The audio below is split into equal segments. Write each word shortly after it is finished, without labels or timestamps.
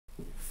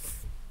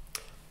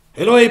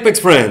Hello Apex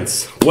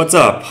friends, what's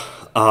up?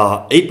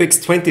 Apex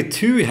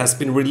 22 has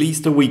been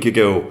released a week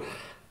ago,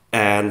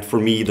 and for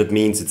me that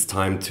means it's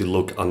time to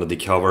look under the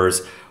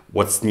covers.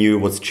 What's new,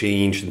 what's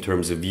changed in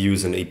terms of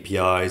views and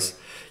APIs.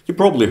 You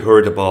probably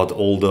heard about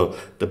all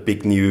the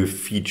big new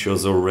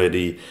features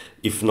already.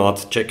 If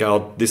not, check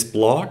out this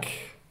blog.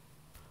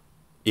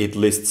 It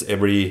lists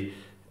every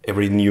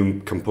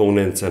new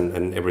component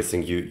and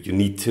everything you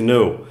need to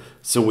know.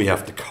 So we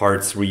have the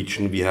cards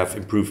region, we have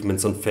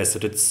improvements on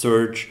faceted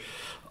search,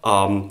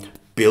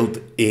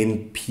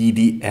 built-in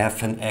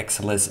PDF and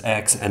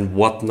XLSX and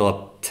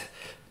whatnot.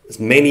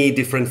 Many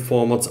different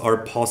formats are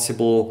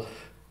possible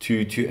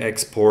to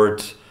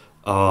export,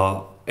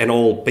 and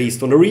all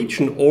based on a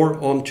region or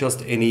on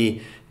just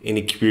any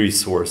query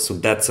source. So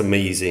that's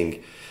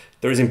amazing.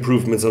 There's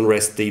improvements on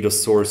REST data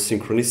source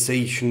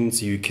synchronization,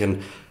 so you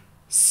can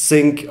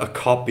sync a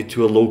copy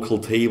to a local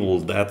table.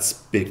 That's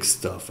big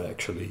stuff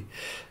actually.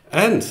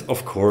 And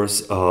of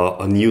course,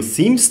 a new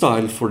theme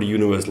style for the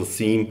universal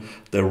theme,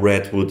 the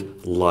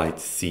Redwood Light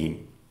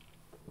theme.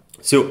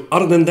 So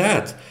other than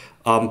that,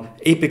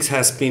 Apex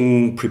has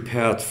been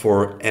prepared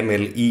for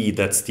MLE,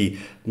 that's the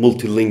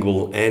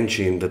multilingual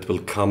engine that will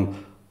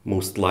come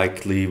most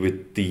likely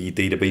with the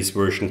database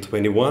version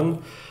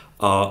 21,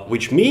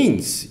 which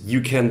means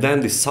you can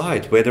then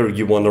decide whether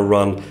you want to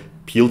run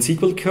PL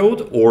SQL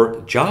code or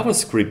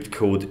JavaScript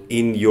code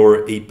in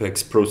your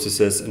Apex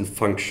processes and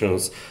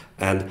functions,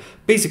 and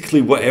basically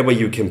wherever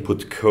you can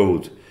put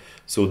code.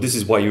 So this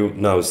is why you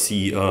now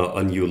see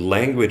a new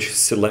language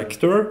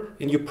selector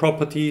in your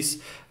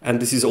properties,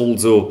 and this is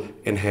also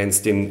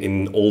enhanced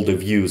in all the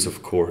views,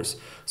 of course,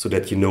 so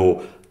that you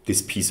know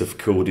this piece of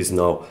code is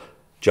now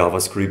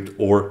JavaScript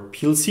or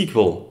PL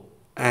SQL.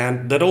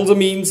 And that also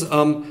means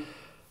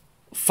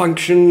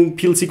function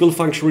PL SQL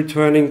function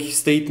returning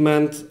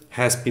statement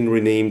has been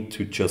renamed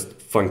to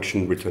just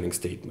function returning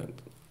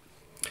statement.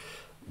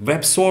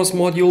 Web source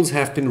modules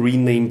have been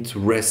renamed to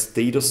REST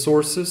data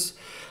sources.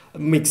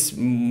 Makes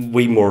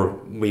way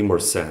more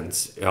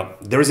sense. Yeah.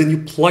 There is a new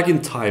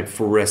plugin type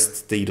for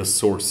REST data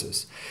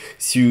sources.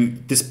 So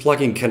this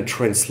plugin can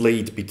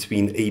translate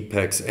between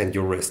Apex and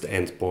your REST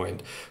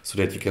endpoint so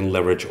that you can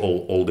leverage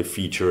all the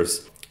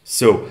features.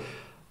 So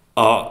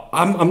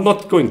I'm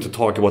not going to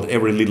talk about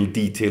every little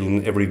detail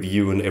in every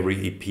view and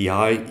every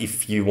API.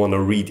 If you want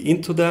to read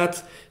into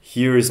that,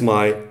 here is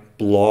my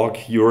blog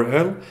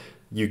URL.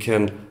 You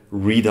can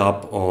read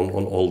up on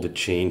all the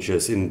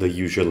changes in the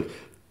usual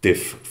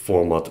diff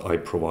format I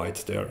provide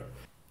there.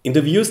 In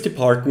the views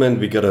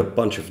department, we got a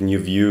bunch of new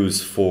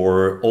views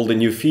for all the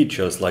new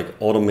features like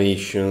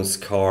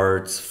automations,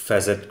 cards,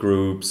 facet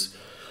groups,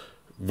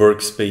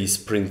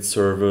 workspace print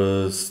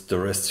service, the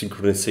REST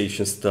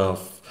synchronization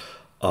stuff.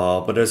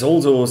 But there's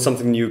also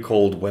something new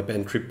called web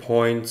entry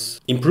points.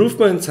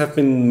 Improvements have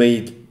been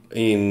made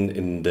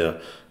in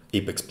the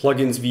Apex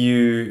plugins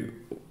view,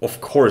 of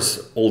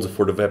course, also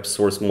for the web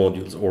source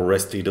modules or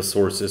REST data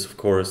sources, of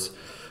course.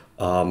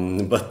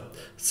 But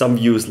some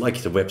views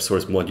like the web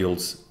source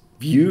modules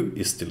view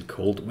is still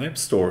called web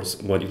source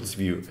modules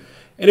view.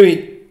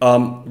 Anyway,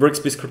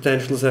 workspace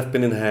credentials have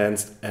been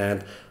enhanced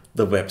and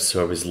the web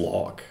service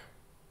log.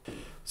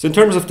 So in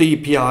terms of the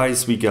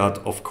APIs, we got,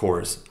 of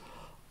course,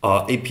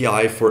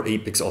 API for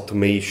Apex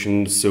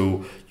automation,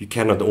 so you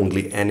can not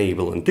only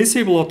enable and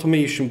disable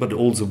automation, but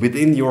also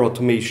within your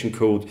automation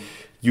code,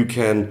 you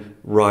can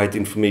write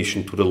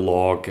information to the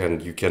log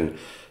and you can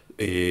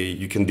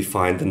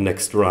define the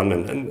next run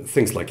and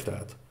things like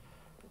that.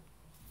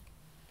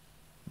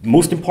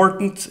 Most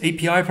important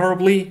API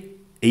probably,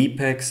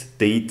 Apex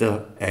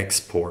Data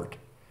Export.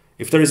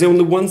 If there is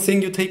only one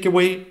thing you take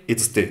away,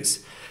 it's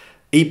this.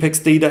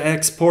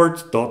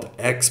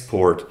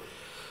 Apexdataexport.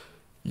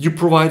 You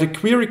provide a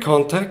query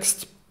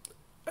context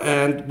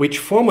and which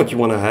format you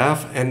want to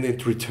have, and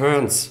it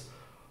returns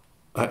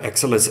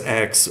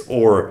XLSX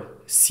or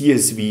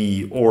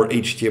CSV or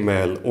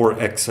HTML or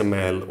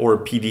XML or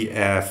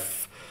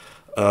PDF,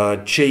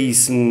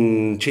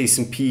 JSON,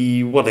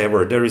 JSONP,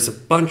 whatever. There is a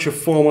bunch of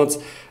formats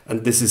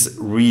and this is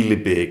really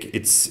big.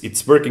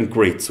 It's working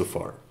great so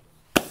far.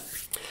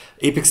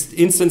 Apex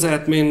Instance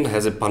Admin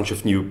has a bunch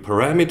of new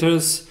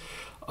parameters.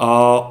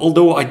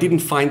 Although I didn't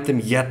find them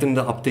yet in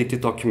the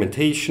updated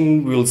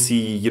documentation, we'll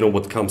see,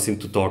 what comes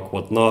into doc,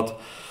 what not.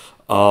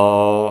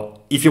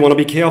 If you want to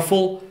be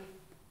careful,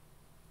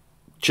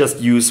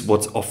 just use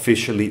what's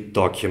officially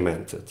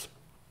documented.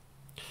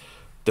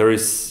 There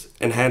is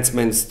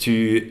enhancements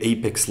to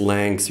Apex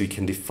lang, so you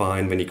can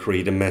define when you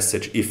create a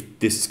message if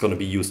this is going to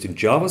be used in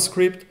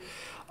JavaScript.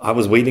 I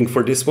was waiting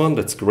for this one,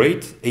 that's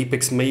great.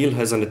 Apex Mail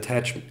has an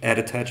add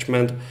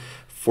attachment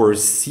for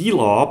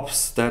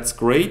CLOPs, that's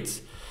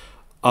great.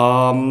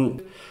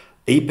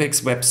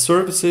 Apex Web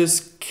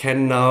Services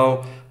can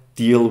now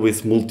deal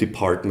with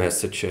multi-part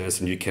messages,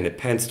 and you can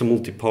append the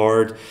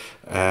multi-part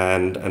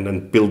and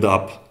then build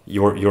up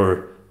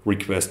your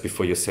request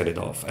before you set it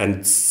off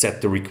and set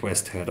the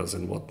request headers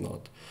and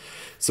whatnot.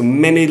 So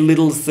many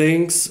little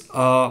things,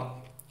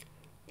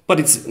 but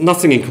it's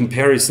nothing in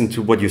comparison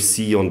to what you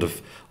see on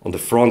on the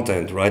front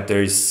end, right?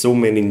 There is so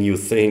many new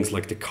things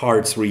like the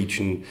cards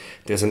region,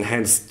 there's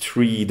enhanced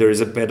tree, there is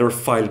a better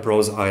file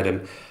browse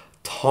item,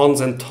 tons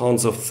and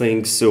tons of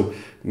things. So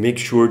make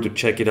sure to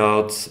check it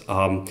out.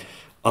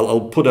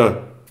 I'll put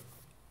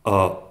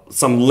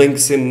some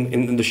links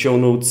in the show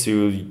notes.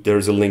 So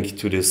there's a link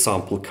to the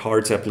sample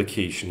cards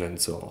application and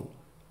so on.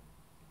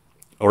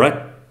 All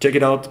right, check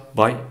it out.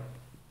 Bye.